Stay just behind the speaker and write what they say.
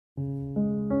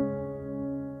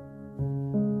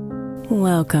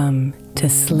Welcome to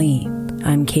Sleep.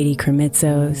 I'm Katie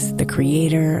Kremitzos, the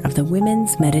creator of the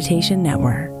Women's Meditation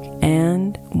Network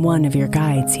and one of your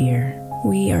guides here.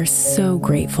 We are so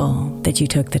grateful that you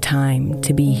took the time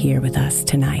to be here with us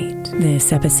tonight.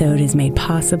 This episode is made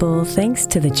possible thanks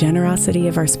to the generosity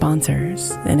of our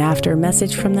sponsors, and after a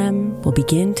message from them, we'll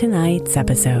begin tonight's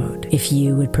episode. If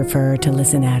you would prefer to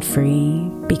listen ad-free,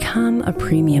 become a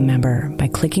premium member by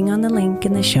clicking on the link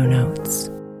in the show notes.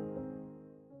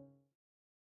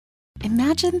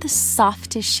 Imagine the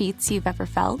softest sheets you've ever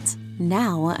felt.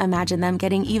 Now imagine them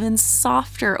getting even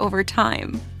softer over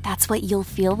time. That's what you'll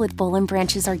feel with Boll &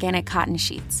 Branch's organic cotton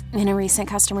sheets. In a recent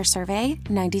customer survey,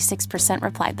 96%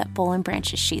 replied that Boll &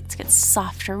 Branch's sheets get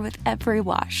softer with every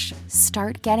wash.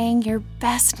 Start getting your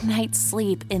best night's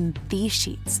sleep in these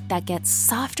sheets that get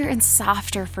softer and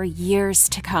softer for years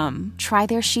to come. Try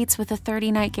their sheets with a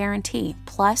 30-night guarantee,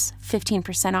 plus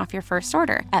 15% off your first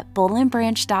order at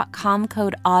bollandbranch.com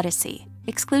code Odyssey.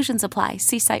 Exclusions apply.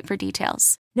 See site for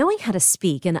details. Knowing how to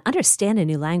speak and understand a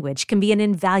new language can be an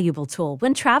invaluable tool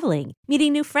when traveling,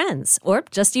 meeting new friends, or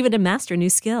just even to master a new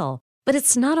skill. But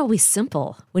it's not always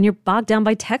simple when you're bogged down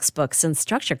by textbooks and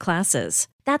structured classes.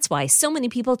 That's why so many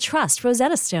people trust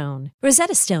Rosetta Stone.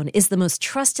 Rosetta Stone is the most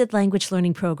trusted language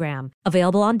learning program,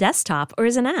 available on desktop or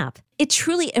as an app. It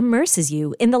truly immerses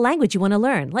you in the language you want to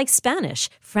learn, like Spanish,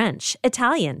 French,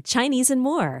 Italian, Chinese, and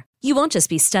more. You won't just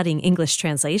be studying English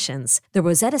translations. The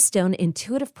Rosetta Stone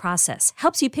intuitive process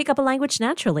helps you pick up a language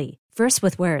naturally, first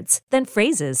with words, then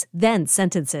phrases, then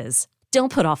sentences.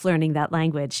 Don't put off learning that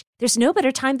language. There's no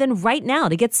better time than right now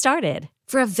to get started.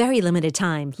 For a very limited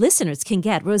time, listeners can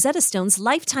get Rosetta Stone's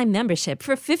lifetime membership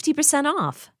for 50%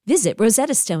 off. Visit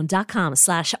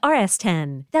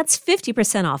rosettastone.com/rs10. That's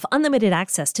 50% off unlimited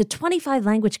access to 25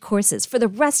 language courses for the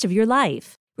rest of your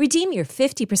life. Redeem your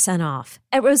 50% off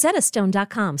at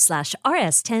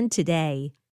rosettastone.com/rs10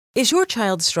 today. Is your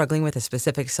child struggling with a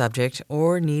specific subject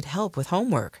or need help with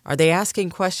homework? Are they asking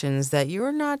questions that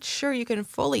you're not sure you can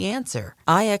fully answer?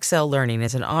 IXL Learning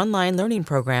is an online learning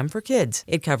program for kids.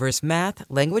 It covers math,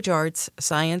 language arts,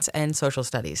 science, and social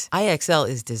studies. IXL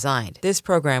is designed. This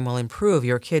program will improve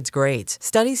your kids' grades.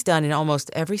 Studies done in almost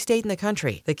every state in the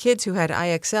country. The kids who had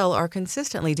IXL are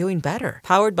consistently doing better.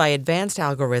 Powered by advanced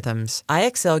algorithms,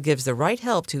 IXL gives the right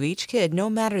help to each kid no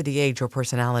matter the age or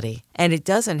personality. And it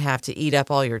doesn't have to eat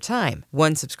up all your time.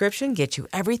 One subscription gets you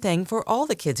everything for all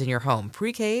the kids in your home,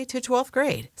 pre-K to 12th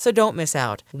grade. So don't miss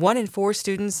out. 1 in 4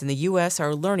 students in the U.S.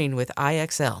 are learning with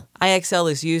IXL.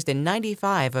 IXL is used in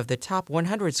 95 of the top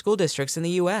 100 school districts in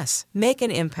the U.S. Make an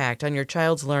impact on your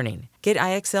child's learning. Get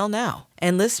IXL now.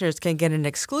 And listeners can get an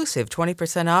exclusive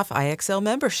 20% off IXL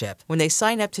membership when they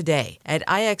sign up today at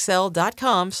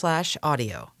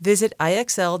IXL.com/audio. Visit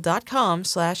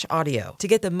IXL.com/audio to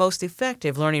get the most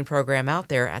effective learning program out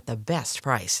there at the best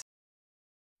price.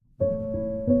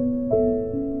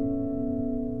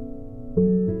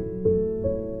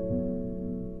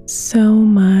 So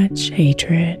much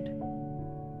hatred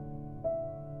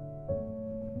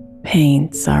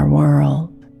paints our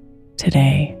world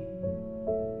today.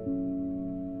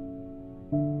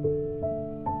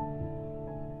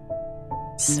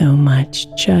 So much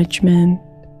judgment,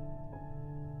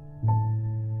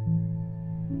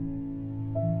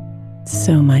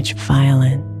 so much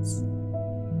violence.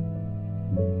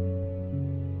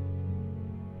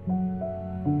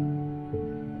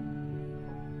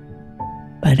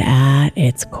 But at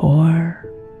its core,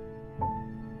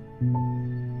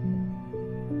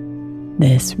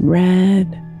 this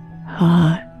red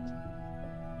hot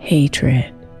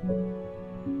hatred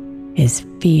is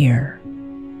fear.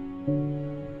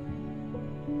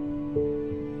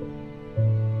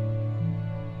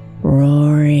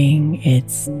 Roaring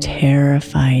its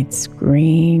terrified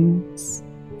screams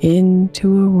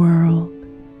into a world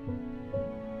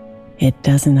it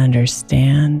doesn't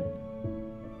understand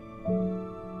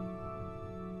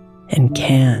and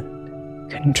can't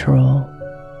control.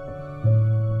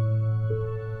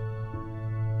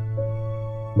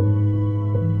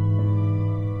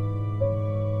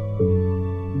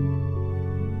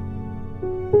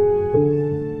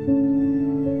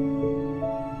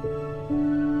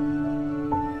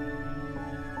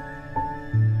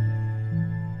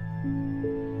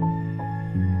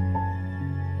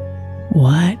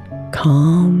 What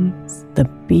calms the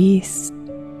beast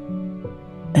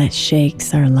that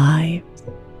shakes our lives?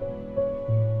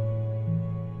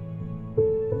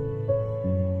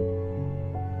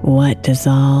 What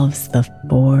dissolves the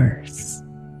force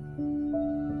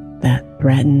that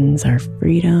threatens our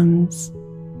freedoms?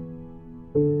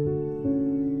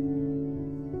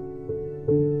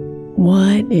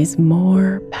 What is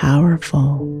more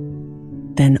powerful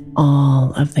than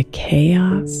all of the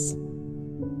chaos.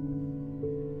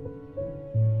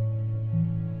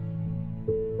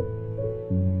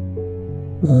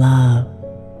 Love.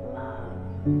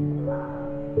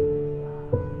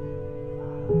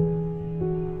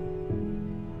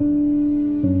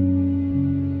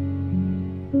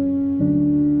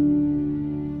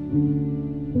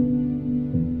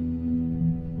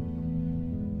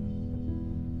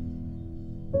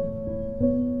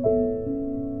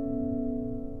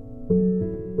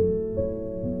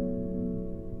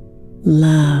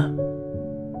 Love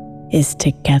is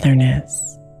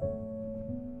togetherness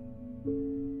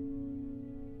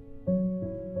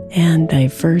and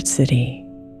diversity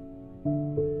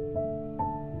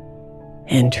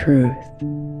and truth.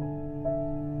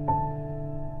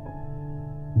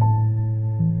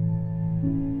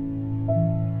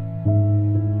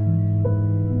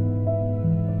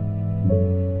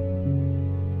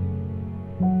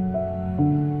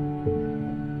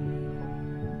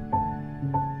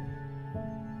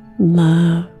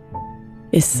 Love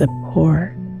is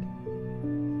support,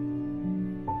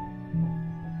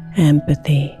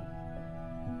 empathy,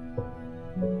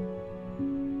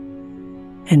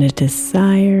 and a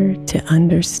desire to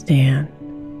understand.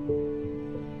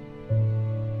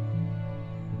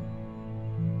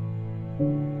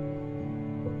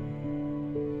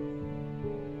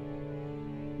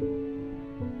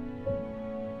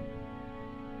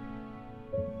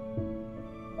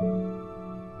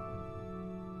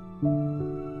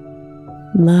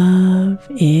 Love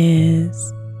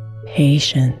is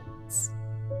patience,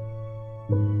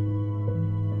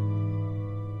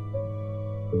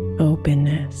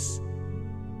 openness,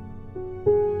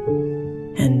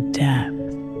 and depth.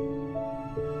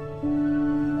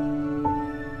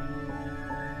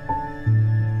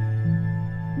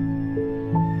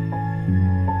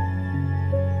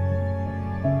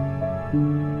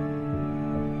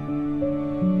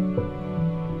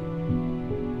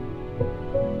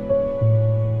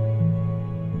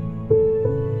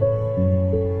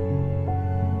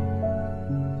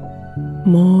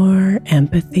 More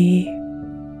empathy,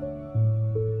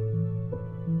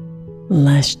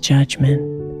 less judgment.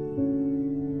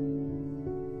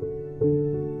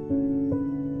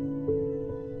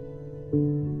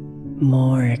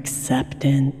 More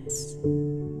acceptance,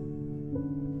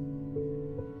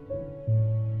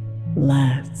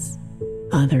 less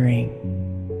othering.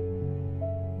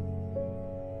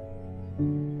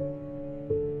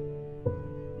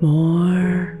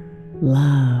 More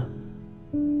love,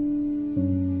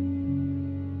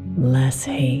 less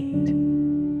hate.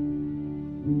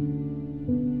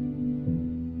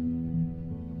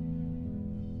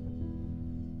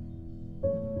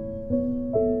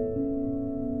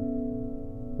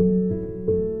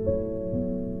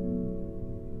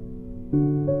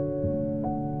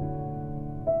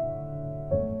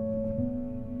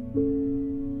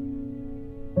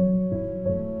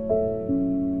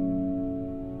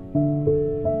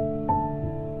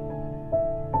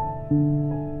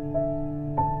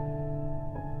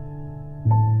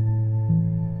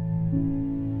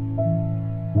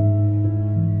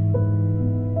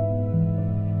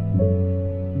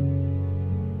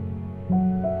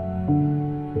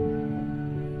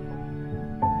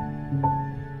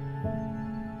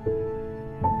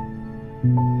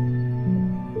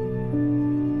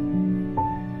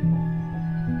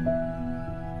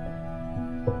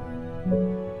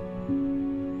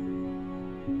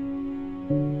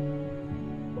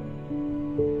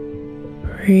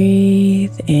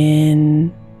 Breathe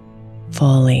in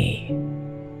fully,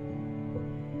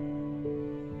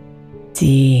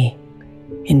 deep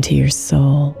into your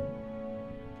soul.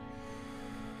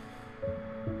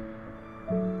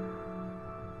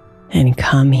 And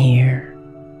come here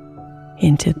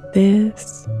into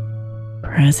this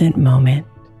present moment.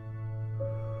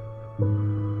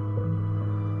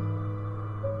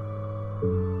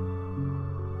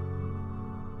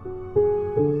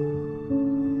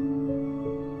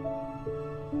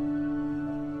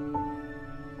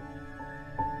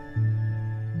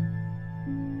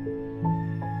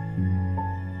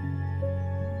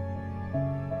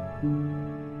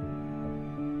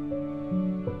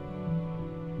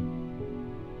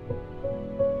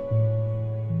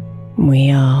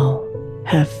 We all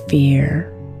have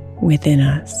fear within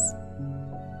us.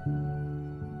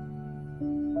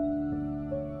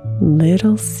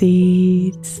 Little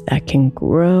seeds that can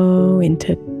grow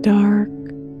into dark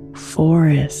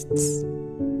forests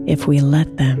if we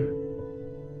let them.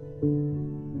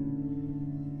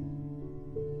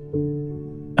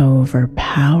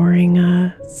 Overpowering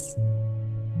us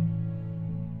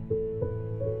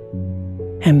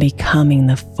and becoming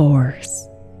the force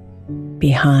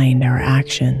behind our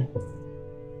actions,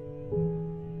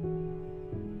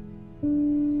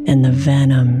 and the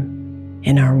venom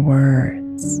in our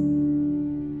words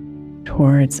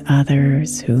towards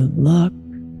others who look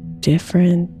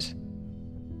different,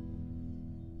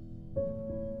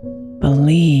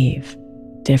 believe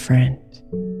different,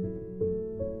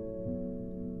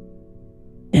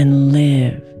 and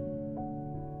live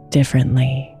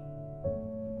differently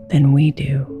than we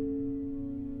do.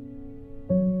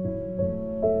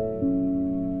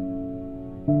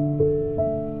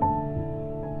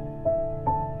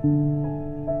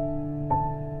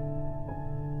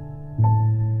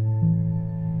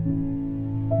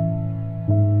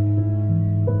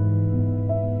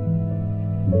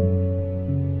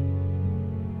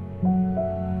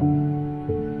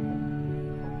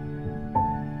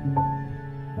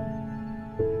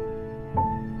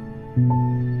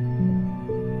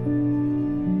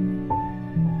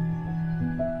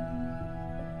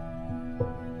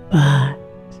 But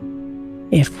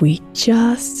if we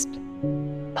just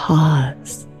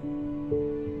pause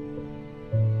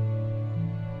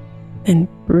and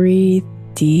breathe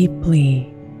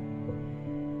deeply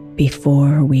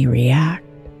before we react,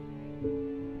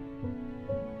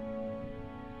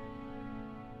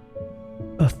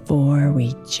 before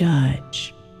we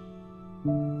judge,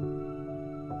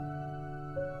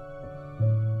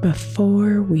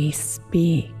 before we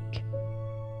speak,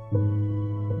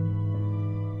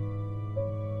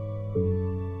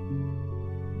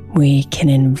 we can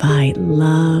invite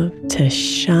love to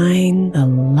shine the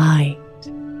light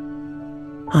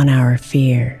on our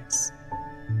fears.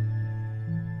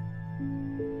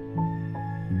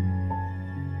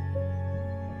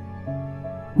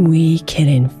 We can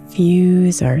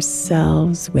infuse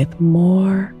ourselves with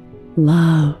more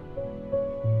love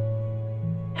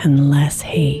and less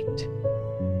hate.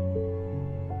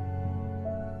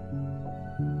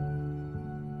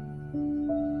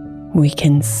 We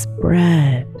can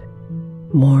spread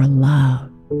more love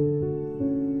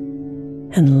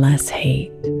and less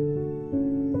hate.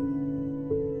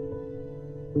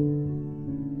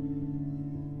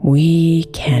 We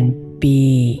can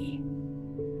be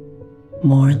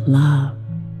more love,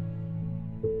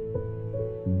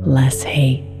 less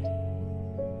hate.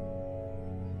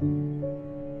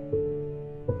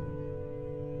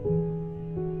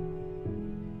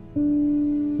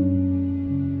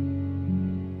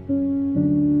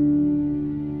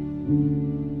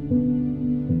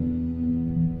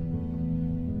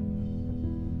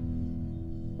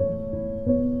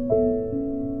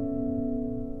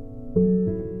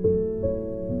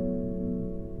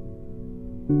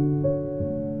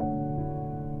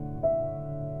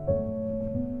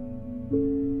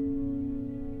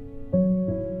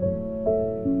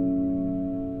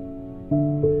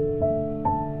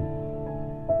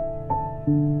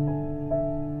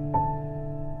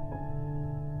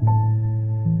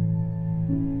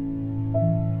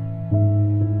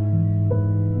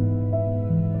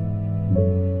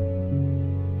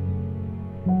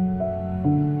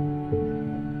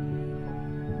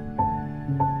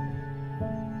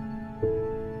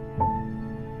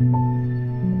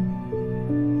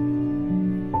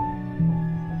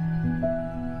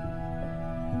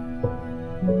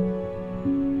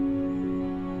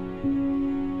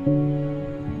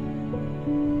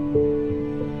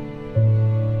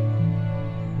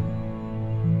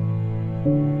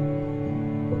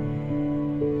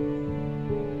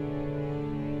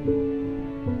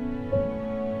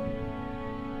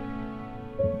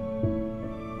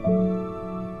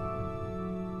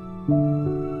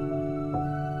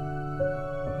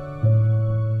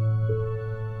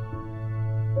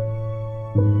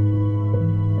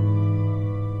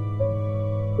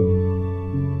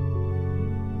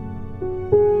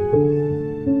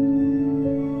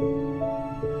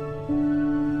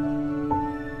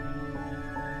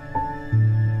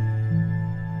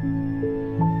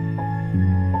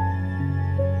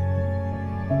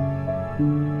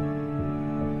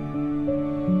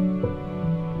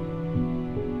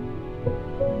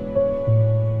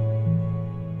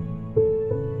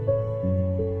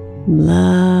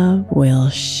 Love will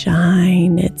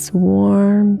shine its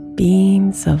warm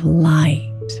beams of light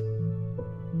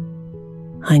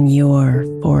on your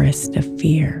forest of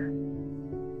fear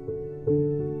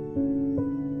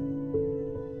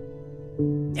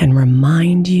and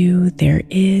remind you there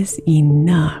is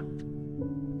enough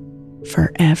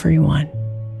for everyone,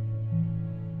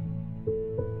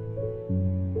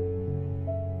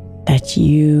 that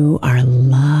you are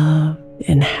loved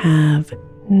and have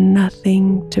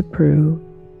nothing to prove.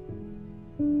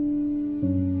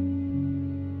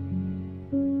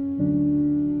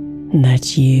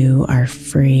 that you are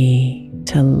free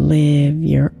to live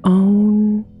your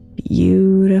own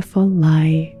beautiful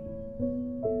life,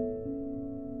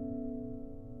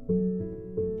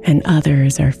 and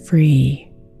others are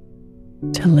free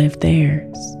to live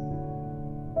theirs.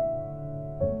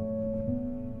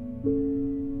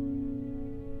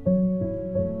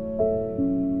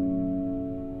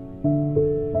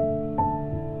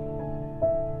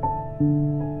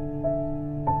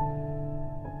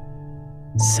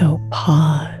 So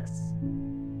pause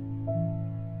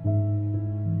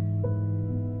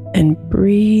and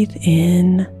breathe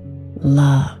in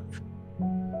love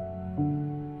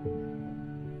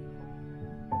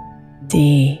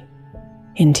deep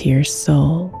into your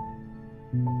soul,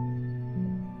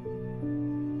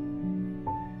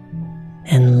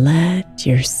 and let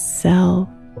yourself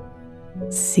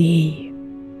see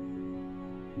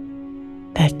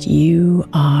that you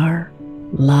are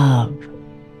love,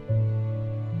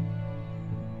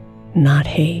 not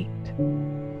hate.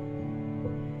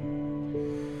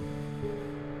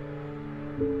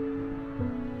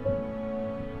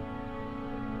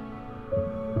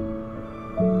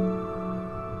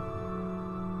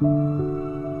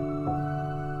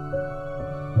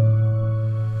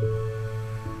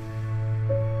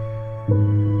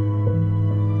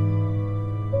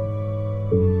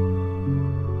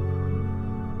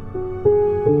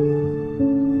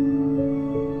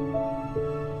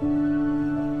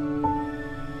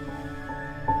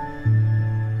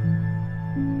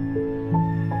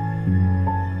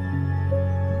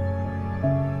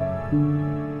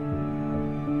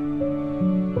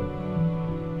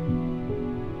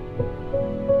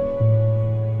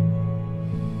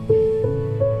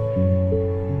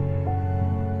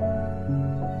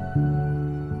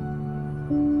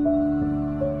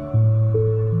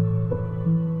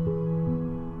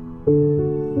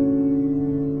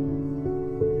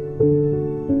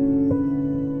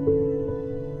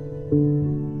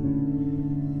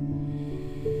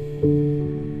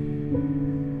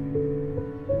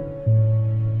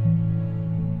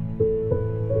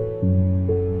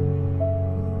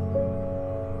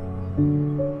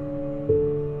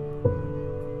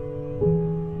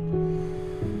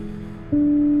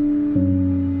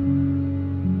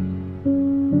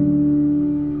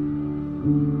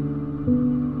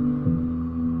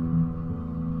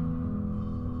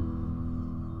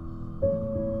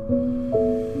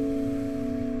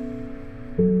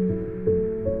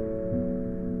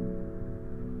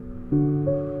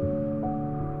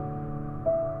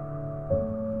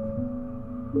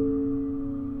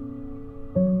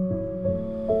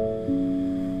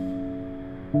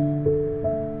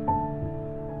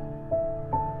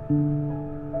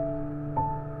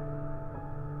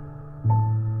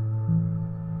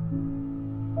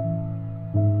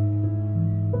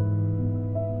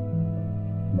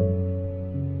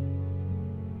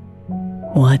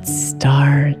 What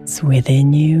starts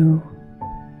within you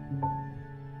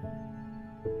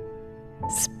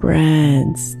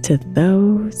spreads to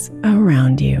those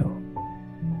around you.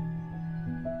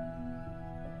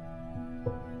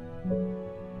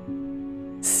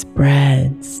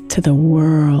 Spreads to the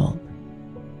world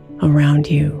around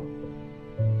you.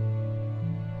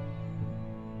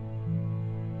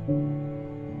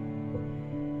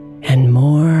 And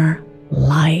more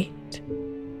light,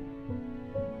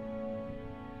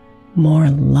 more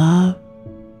love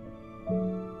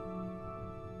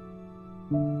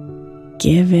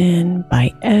given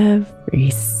by every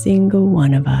single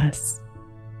one of us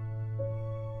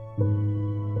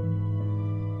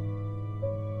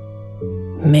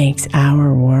makes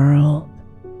our world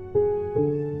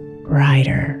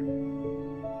brighter,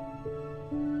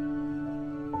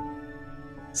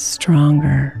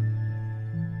 stronger,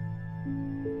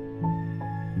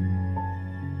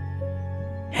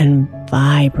 and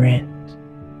vibrant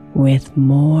with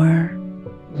more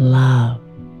love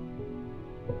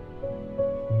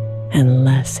and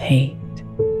less hate.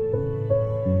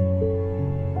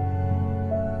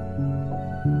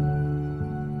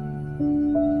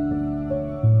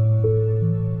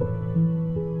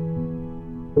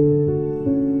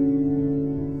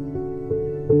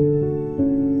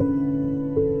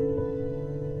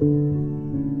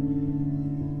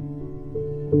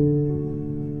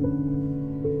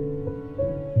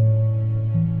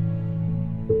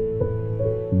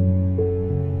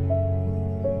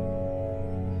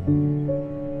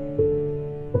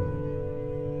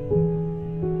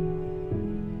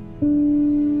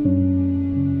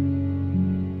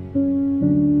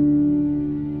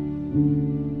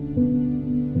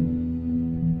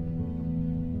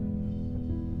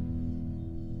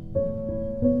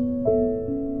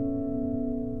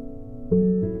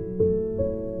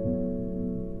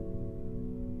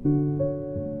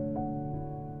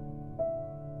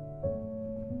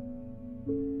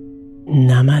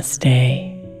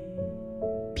 Namaste.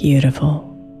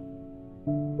 Beautiful.